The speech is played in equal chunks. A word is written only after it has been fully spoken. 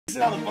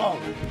Sit on the phone.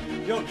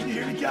 Yo, can you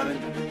hear me, Kevin?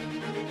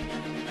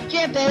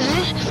 Yeah, baby.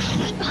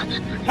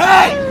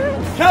 Hey!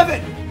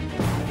 Kevin!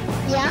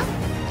 Yeah?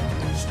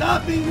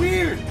 Stop being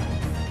weird!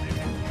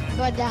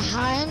 But the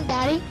high-end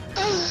daddy?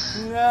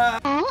 Nah.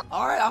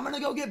 Alright, I'm gonna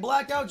go get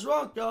blackout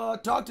drunk.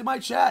 Talk to my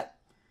chat.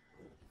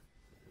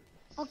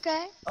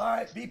 Okay.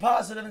 Alright, be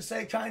positive and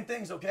say kind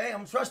things, okay?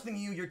 I'm trusting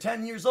you. You're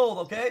 10 years old,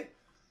 okay?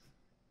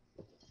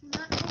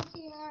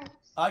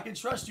 I can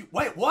trust you.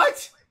 Wait,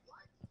 what?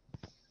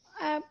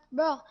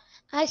 Bro,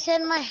 I said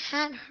my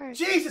hand hurts.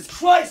 Jesus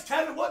Christ,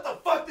 Kevin, what the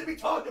fuck did we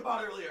talk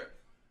about earlier?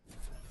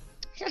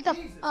 Shut the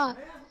Jesus, fuck. man,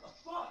 what the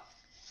fuck?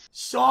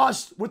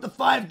 Sauce with the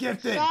 5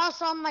 gifted.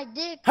 Sauce on my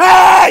dick.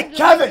 Hey,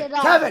 Kevin,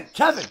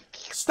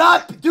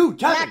 stop, dude,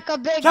 Kevin,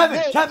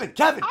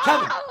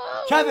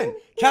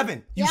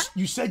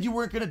 you said you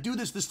weren't gonna do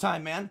this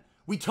time, man.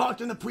 We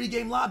talked in the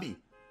pregame lobby.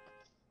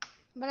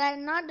 But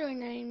I'm not doing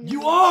that anymore.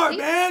 You are,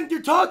 man.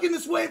 You're talking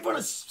this way in front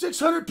of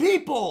 600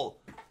 people.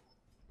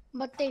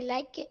 But they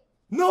like it.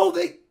 No,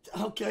 they.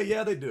 Okay,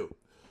 yeah, they do. Let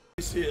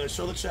me see.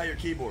 Show the chat your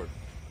keyboard.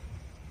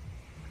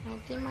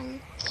 Okay,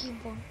 my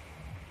keyboard.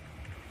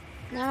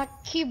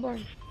 Not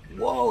keyboard.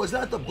 Whoa, is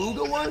that the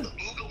Booga one?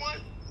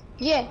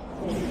 Yeah.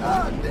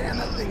 God damn,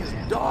 that thing is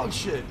dog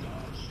shit.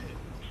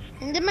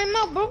 And in my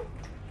mouth, bro.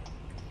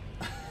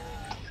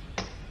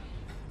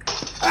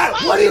 Hey,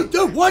 what are you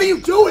doing? What are you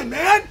doing,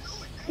 man?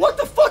 What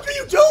the fuck are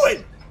you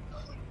doing?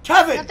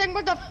 Kevin! Nothing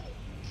but the...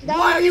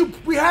 Why are you...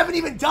 We haven't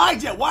even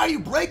died yet. Why are you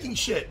breaking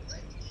shit?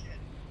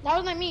 That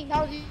was not me.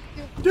 That was you.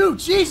 Dude,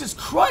 Jesus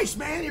Christ,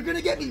 man. You're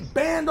gonna get me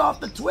banned off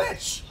the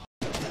Twitch.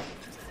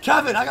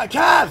 Kevin, I got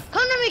Kev.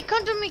 Come to me.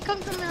 Come to me. Come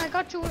to me. I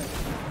got you.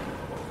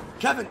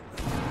 Kevin.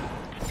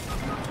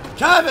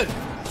 Drop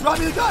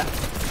me the gun.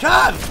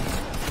 Kevin!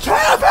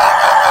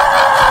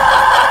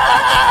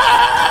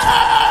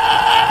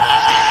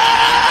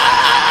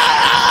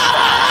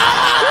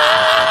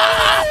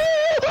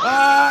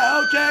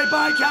 Okay,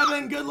 bye,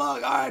 Kevin. Good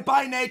luck. All right,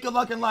 bye, Nate. Good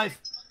luck in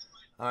life.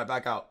 All right,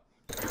 back out.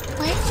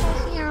 Wait,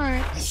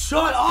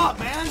 shut up,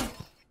 man.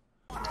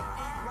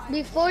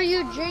 Before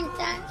you drink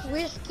that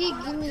whiskey,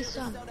 give me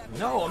some.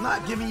 No, I'm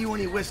not giving you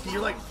any whiskey.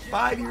 You're like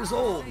 5 years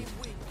old.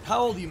 How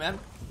old are you, man?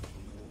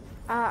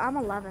 I'm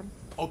 11.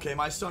 Okay,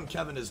 my son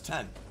Kevin is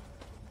 10.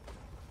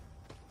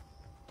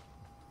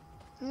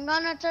 I'm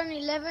gonna turn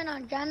 11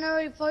 on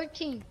January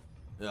 14th.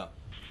 Yeah.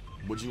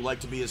 Would you like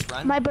to be his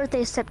friend? My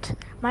birthday's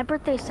September.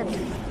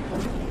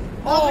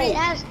 Nobody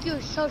asked you,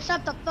 so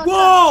shut the fuck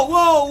up.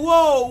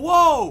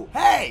 Whoa!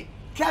 Hey,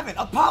 Kevin,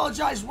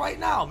 apologize right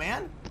now,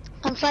 man.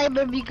 I'm sorry,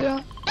 baby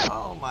girl.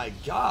 Oh my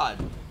God.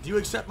 Do you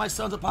accept my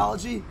son's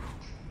apology?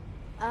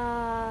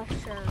 Sure.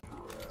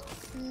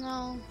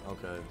 No.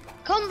 Okay.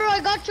 Come, bro,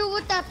 I got you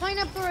with that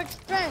Pineapple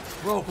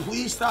Express. Bro,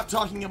 please stop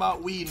talking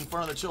about weed in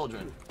front of the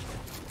children.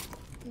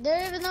 They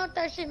don't even know what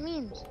that shit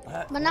means.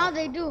 But now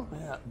they do.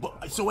 Yeah.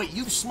 So wait,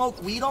 you've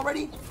smoked weed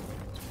already?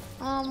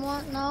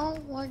 What? No?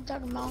 What are you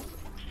talking about?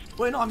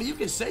 Wait, no, I mean, you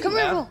can say Come you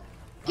here, have. bro.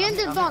 Get in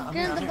this box.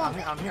 Get in the box.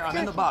 I'm here. I'm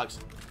in the box.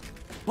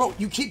 Bro,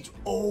 you keep...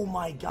 Oh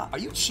my God. Are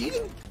you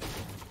cheating?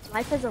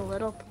 Life is a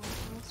little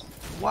pointless.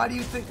 Why do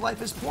you think life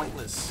is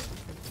pointless?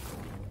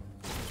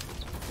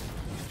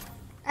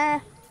 I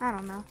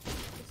don't know.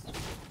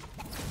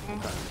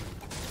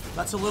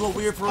 That's a little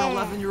weird for an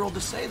 11-year-old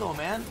to say, though,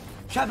 man.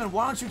 Kevin,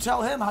 why don't you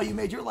tell him how you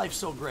made your life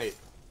so great?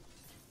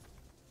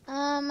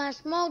 I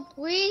smoked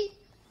weed.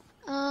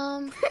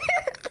 I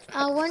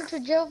went to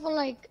jail for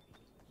like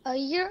a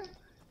year.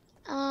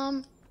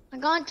 I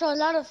got into a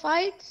lot of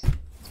fights.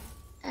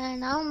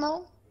 And I don't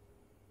know.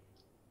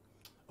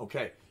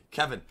 Okay,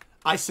 Kevin,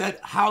 I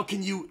said, how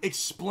can you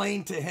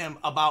explain to him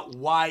about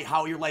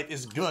how your life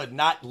is good,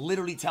 not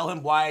literally tell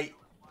him why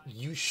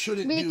you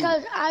shouldn't do...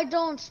 Because I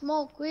don't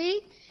smoke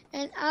weed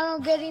and I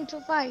don't get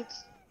into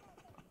fights.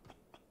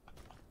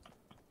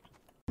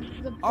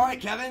 All right,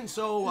 Kevin,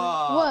 so,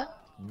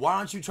 what? Why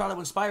don't you try to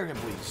inspire him,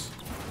 please?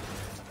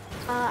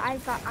 I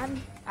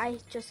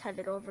just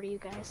headed over to you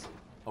guys.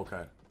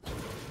 Okay.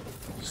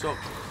 So,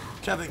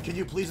 Kevin, can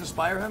you please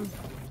inspire him?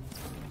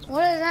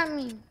 What does that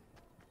mean?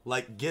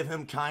 Like, give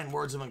him kind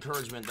words of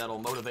encouragement that'll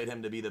motivate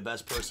him to be the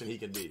best person he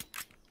can be.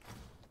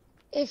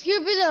 If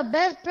you be the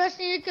best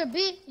person you could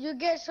be, you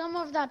get some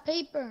of that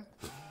paper.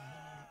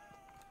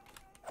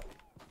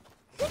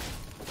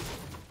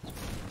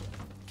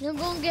 You're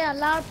gonna get a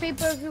lot of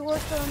paper if you work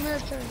for the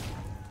military.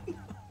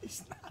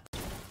 He's not.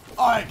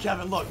 All right,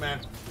 Kevin, look,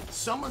 man.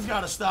 Someone's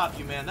got to stop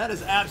you, man. That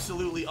is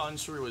absolutely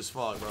untrue as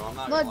fuck, bro. I'm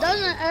not gonna lie. But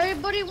doesn't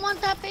everybody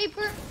want that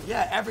paper?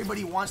 Yeah,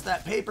 everybody wants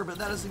that paper, but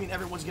that doesn't mean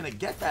everyone's gonna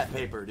get that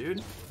paper,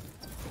 dude.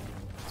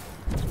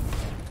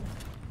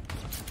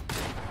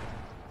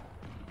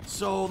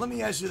 So let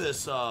me ask you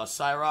this,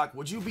 Cyrock.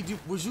 Would you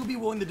be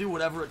willing to do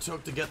whatever it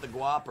took to get the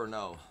guap or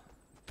no?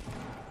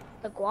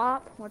 The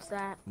guap? What's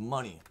that?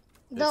 Money.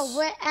 The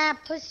wet ass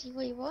pussy.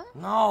 Wait, what?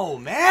 No,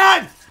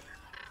 man!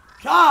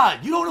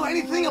 God, you don't know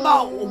anything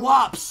about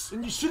wops,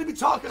 and you shouldn't be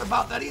talking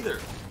about that either.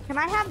 Can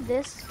I have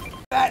this?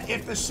 That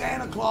if the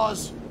Santa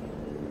Claus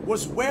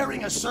was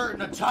wearing a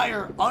certain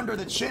attire under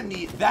the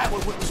chimney, that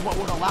was what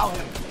would allow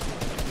him.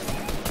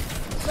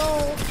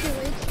 So, he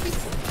rapes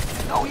people?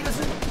 No, he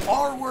doesn't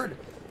R-word.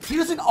 He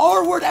doesn't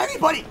R-word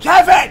anybody.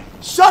 Kevin,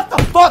 shut the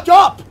fuck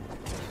up.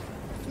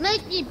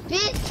 Make me,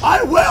 bitch.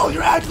 I will.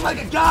 You're acting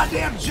like a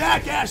goddamn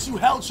jackass, you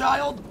hell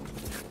child.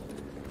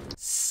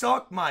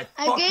 Suck my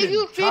fucking I gave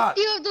you 50 cock.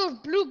 of those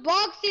blue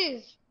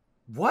boxes.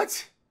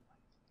 What?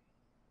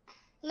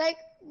 Like,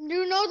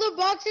 you know the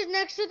boxes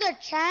next to the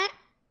chat?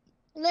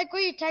 Like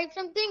where you type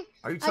something?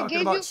 Are you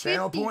talking about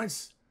channel 50.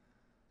 points?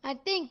 I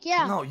think,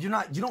 yeah. No, you're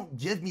not. You don't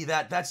give me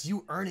that. That's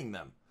you earning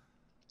them.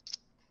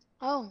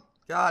 Oh.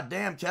 God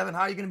damn, Kevin,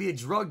 how are you going to be a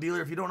drug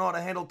dealer if you don't know how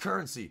to handle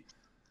currency?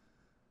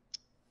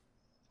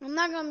 I'm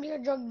not gonna be a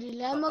drug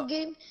dealer. I'm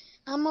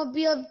gonna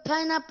be a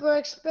Pineapple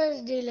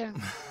Express dealer.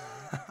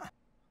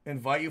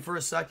 Invite you for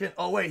a second?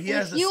 Oh, wait, he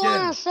has the If you skin.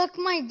 wanna suck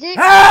my dick...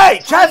 Hey,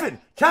 Kevin!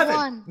 Kevin!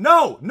 One.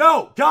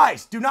 No,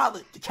 guys, do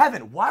not...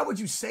 Kevin, why would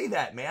you say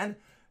that, man?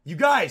 You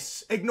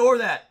guys, ignore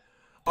that.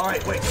 All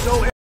right, wait,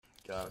 so...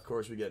 God, of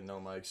course we get no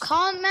mics.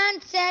 Con man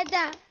said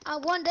that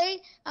one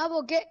day I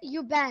will get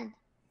you banned.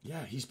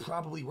 Yeah, he's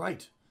probably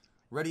right.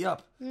 Ready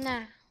up.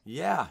 Nah.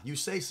 Yeah, you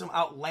say some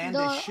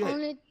outlandish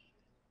shit.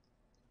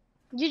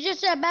 You just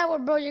said a bad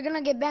word, bro. You're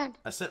gonna get banned.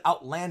 I said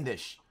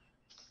outlandish.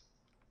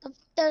 What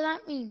does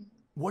that mean?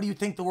 What do you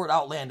think the word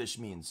outlandish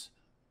means?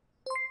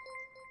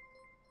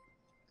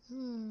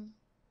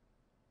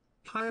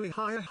 What does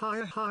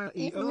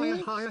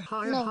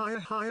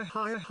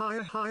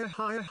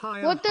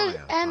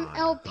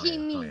MLP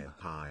mean?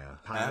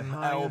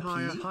 MLP?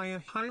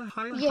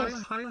 Yes.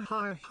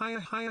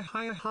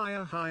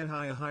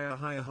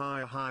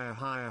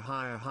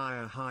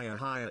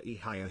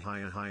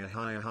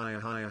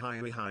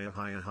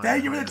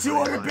 Thank you for the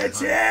 200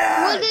 bits.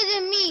 What does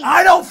it mean?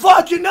 I don't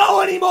fucking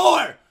know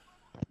anymore.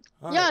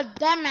 You're a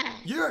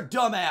dumbass. You're a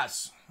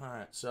dumbass. All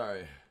right,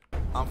 sorry.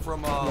 I'm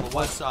from the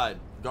west side,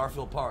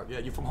 Garfield Park. Yeah,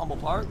 you from Humble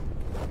Park?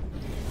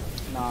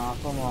 Nah, I'm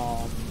from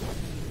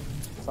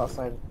south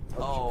side of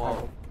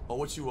Chicago. Oh,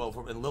 what you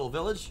from in Little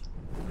Village?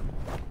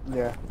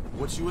 Yeah.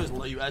 What you is?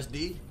 You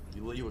SD?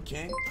 You a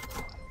king?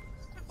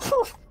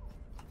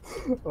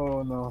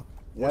 Oh no.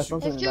 Yeah,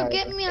 something If you like,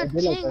 get me a it'd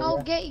be like ting, that, I'll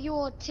yeah. get you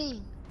a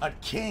ting. A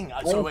king?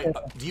 So wait,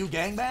 do you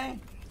gangbang?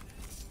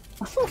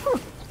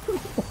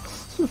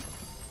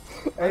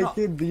 Hey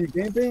kid, do you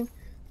gangbang?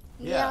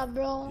 Yeah,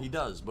 bro. He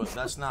does, but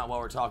that's not what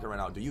we're talking right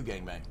now. Do you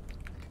gangbang?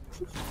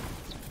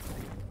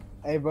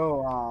 Hey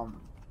bro,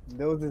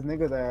 there was this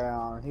nigga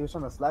that he was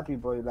trying to slap you,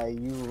 bro. Like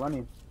you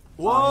running.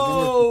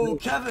 Whoa,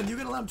 Kevin, you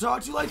gonna let him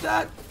talk to you like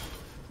that?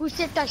 Who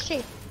said that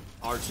shit?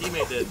 Our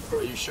teammate did.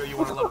 Are you sure you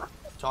want to let him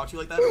talk to you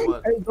like that or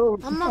what? Hey bro.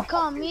 I'm gonna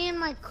call me and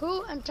my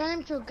crew and tell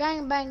them to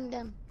gangbang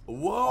them.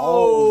 Whoa!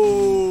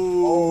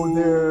 Oh,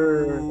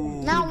 there.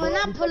 Now when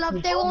I pull up,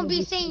 they won't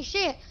be saying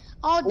shit.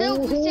 All they'll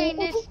be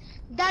saying is,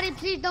 "Daddy,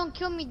 please don't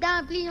kill me.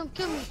 Daddy, please don't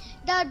kill me.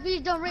 Daddy,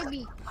 please don't rape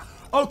me."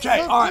 Okay,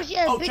 Those all right, pushy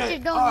ass okay,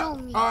 bitches don't all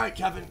know me. right,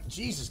 Kevin.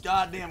 Jesus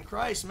goddamn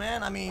Christ,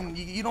 man. I mean,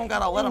 you don't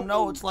gotta let them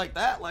know it's like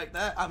that.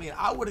 I mean,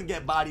 I wouldn't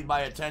get bodied by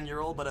a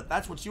 10-year-old, but if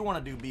that's what you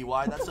want to do,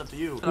 BY, that's up to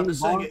you. I'm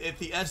just saying, if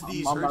the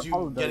SDs heard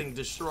you getting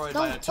destroyed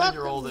by a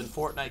 10-year-old in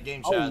Fortnite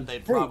game chat,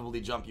 they'd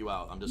probably jump you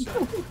out. I'm just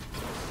saying.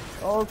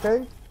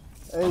 Okay.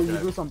 Hey, you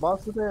do some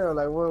boxes there, or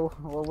like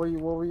what were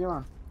you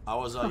on? I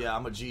was, yeah,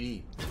 I'm a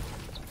GD.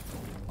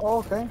 Oh,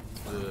 okay.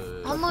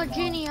 I'm a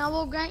genie. I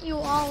will grant you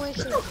all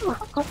wishes.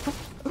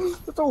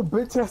 That's old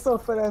bitch ass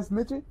up fat ass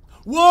midget.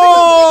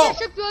 Whoa! Bitch,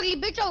 shut you ugly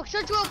bitch. I'll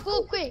shut you up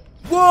real quick.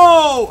 Whoa!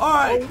 All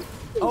right.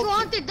 You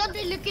haunted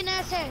Dudley looking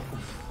ass head.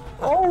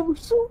 Oh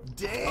shoot.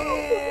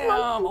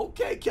 Damn.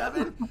 Okay,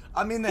 Kevin.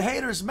 I mean, the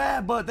haters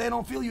mad, but they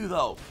don't feel you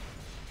though.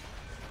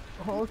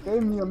 Okay,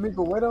 mi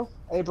amigo Widow.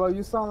 Hey bro,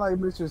 you sound like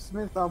Mr.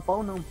 Smith on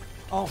phone him.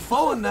 Oh,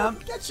 phone them.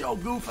 Get your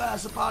goof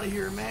ass up out of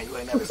here, man. You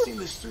ain't never seen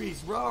the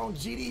streets, bro. On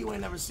GD, you ain't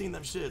never seen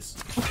them shits.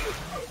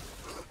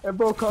 Hey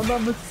bro, calm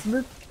down, Mr.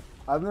 Smith.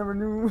 I never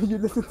knew you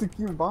listened to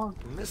King Bong.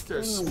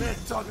 Mr.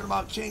 Smith talking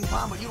about King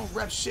Mama. You don't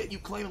rep shit. You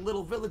claim a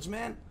little village,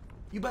 man.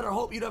 You better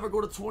hope you'd ever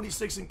go to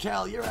 26 in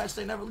Cali. Your ass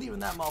ain't never leaving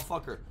that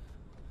motherfucker.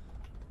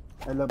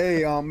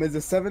 Hey, is the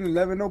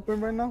 7-Eleven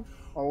open right now?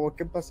 Oh,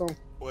 ¿qué pasó?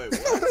 Wait,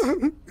 what?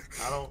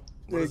 I don't.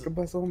 Hey, ¿qué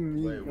pasó?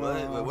 Wait,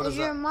 what Is is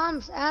your that?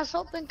 mom's ass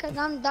open? Cause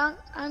I'm down.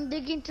 I'm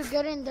digging to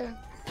get in there.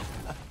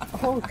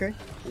 Oh, okay.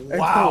 Hey,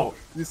 Wow. bro,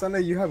 you sound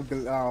like you have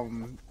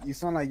you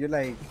sound like you're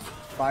like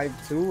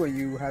 5'2" and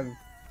you have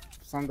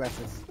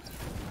sunglasses.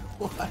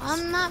 What?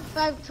 I'm not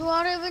 5'2".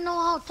 I don't even know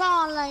how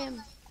tall I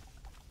am.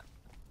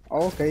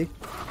 Oh, okay.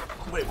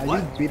 Wait, Are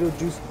what? you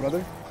Beetlejuice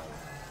brother?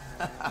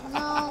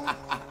 No.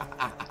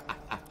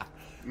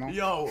 No.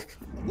 Yo,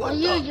 what Are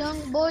you the?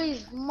 young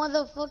boys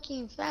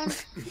motherfucking fan?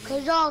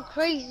 Cause y'all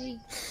crazy.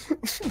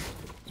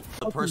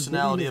 The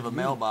personality of a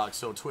mailbox,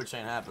 so Twitch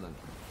ain't happening.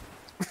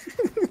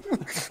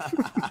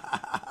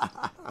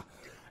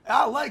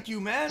 I like you,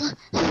 man.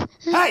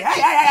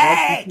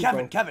 Hey,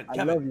 Kevin.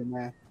 I love you,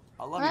 man.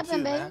 I love What you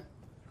happened, too, baby? man.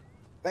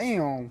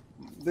 Damn,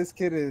 this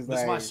kid is This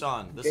is like. my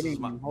son. This is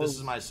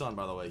getting my son,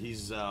 by the way.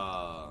 He's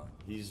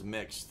He's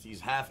mixed. He's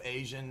half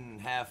Asian,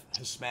 half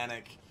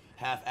Hispanic,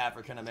 half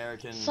African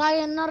American,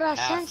 Sayonara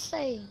half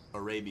sensei.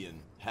 Arabian,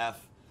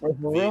 half Wait,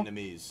 for real?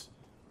 Vietnamese.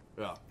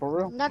 Yeah. For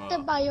real?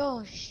 Date bayo.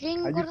 Are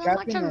Shing you guru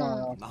capping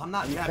machana. No, I'm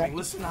not capping.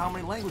 Listen to how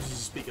many languages he's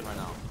speaking right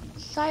now.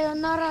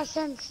 Sayonara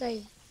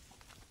sensei.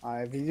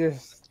 If you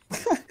just...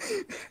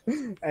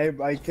 Hey,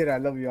 I kid, I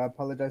love you. I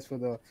apologize for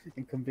the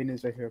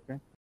inconvenience right here, okay?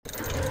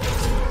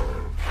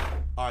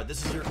 All right,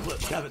 this is your clip,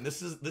 Kevin.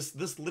 This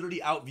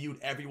literally outviewed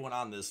everyone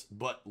on this,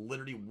 but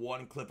literally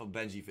one clip of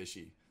Benji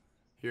Fishy.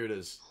 Here it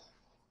is.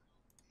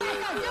 You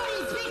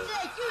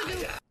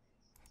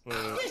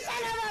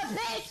son of a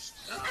bitch!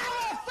 I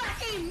will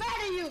fucking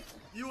murder you!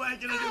 You ain't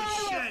gonna do I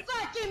shit. will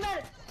fucking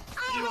murder! I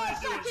You will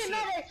ain't doing fucking shit.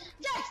 murder!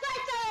 Just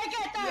wait till I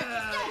get there!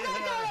 Yeah, Just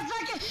wait till I yeah.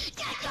 fucking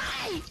get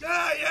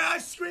Yeah, ready! yeah,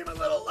 scream a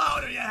little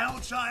louder, you hell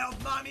child.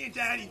 Mommy and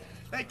daddy,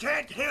 they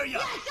can't hear you.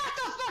 Yeah, shut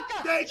the fuck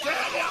up! They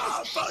can't hear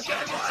you.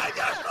 Fucking why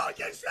you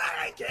fucking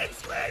saying? Keep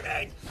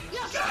screaming. You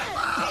Get son of a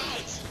loud.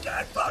 bitch!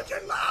 Get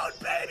fucking loud,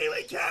 baby.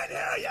 We can't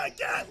hear you.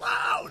 Get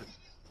loud.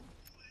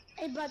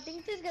 Hey, but I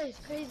think this guy is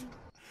crazy.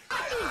 No,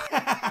 bitch,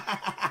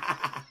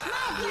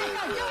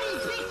 I'm doing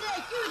things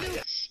like you do!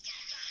 Yeah,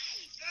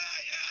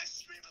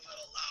 scream a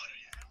little louder,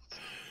 you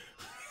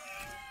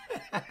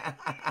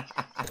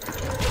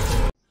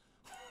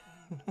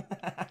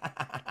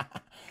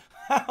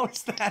How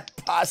is that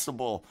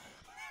possible?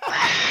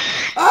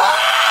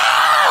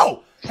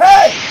 Ow!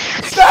 Hey!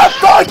 Stop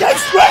fucking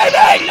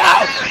screaming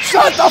now!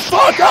 Shut the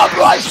fuck up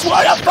or I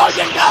swear to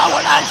fucking God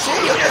when I see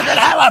you, you're gonna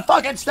have a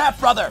fucking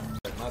stepbrother!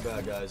 My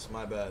bad, guys.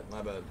 My bad.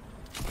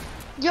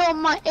 Yo,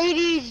 my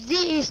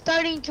ADHD is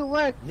starting to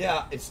work.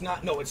 Yeah, it's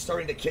not. No, it's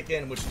starting to kick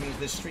in, which means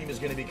this stream is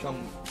gonna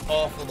become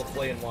awful to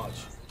play and watch.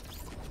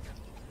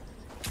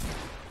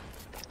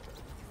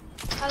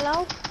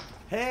 Hello?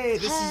 Hey,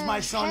 this is my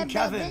son, Hey,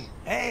 Kevin. baby.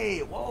 Hey,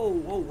 whoa,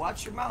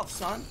 watch your mouth,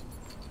 son.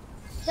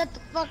 Shut the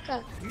fuck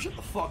up. You shut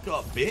the fuck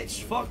up,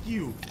 bitch. Fuck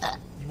you.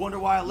 You wonder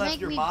why I left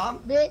Make your me, mom?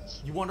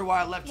 bitch. You wonder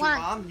why I left Why? your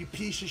mom? You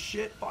piece of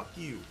shit. Fuck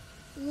you.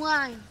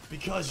 Why?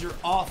 Because you're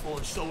awful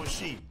and so is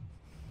she.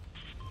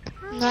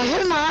 No,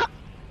 you're not.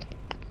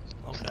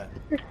 Okay.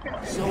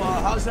 So,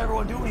 how's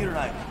everyone doing here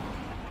tonight?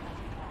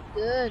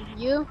 Good.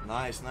 You?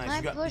 Nice. My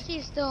You got...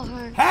 pussy still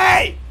hurts.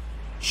 Hey!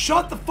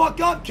 Shut the fuck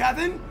up,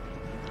 Kevin!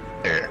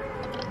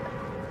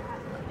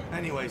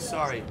 Anyway,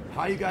 sorry.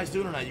 How you guys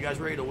doing tonight? You guys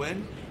ready to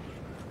win?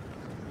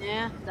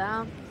 Yeah,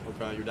 down.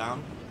 Okay, you're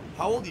down.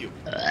 How old are you?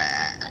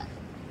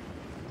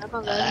 I'm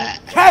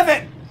 11.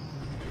 Kevin!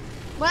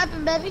 What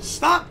happened, baby?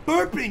 Stop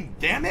burping,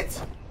 damn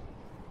it!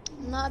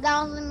 No,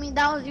 that wasn't me.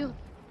 That was you.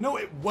 No,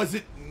 it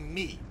wasn't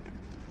me.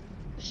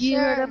 You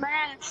heard Sure. a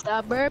man.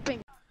 Stop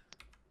burping.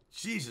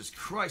 Jesus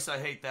Christ, I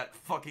hate that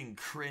fucking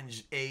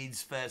cringe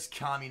AIDS fest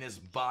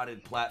communist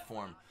botted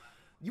platform.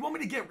 You want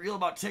me to get real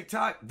about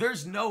TikTok?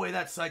 There's no way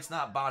that site's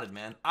not botted,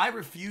 man. I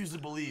refuse to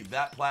believe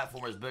that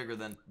platform is bigger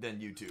than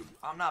YouTube.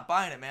 I'm not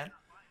buying it, man.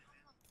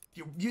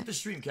 You hit the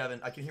stream, Kevin.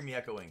 I can hear me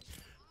echoing.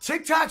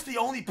 TikTok's the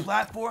only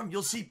platform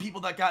you'll see people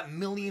that got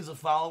millions of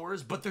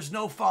followers, but there's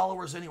no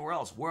followers anywhere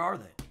else. Where are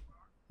they?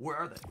 Where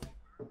are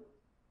they?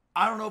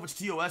 I don't know if it's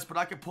TOS, but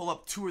I could pull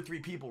up 2 or 3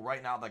 people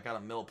right now that got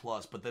a mil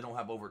plus, but they don't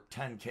have over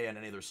 10K on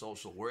any of their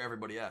social. Where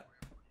everybody at?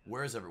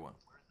 Where is everyone?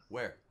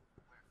 Where?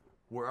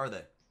 Where are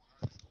they?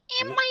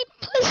 In my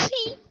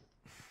pussy.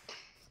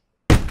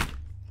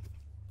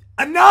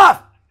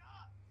 Enough!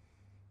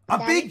 I'm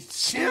Daddy? being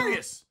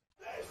serious.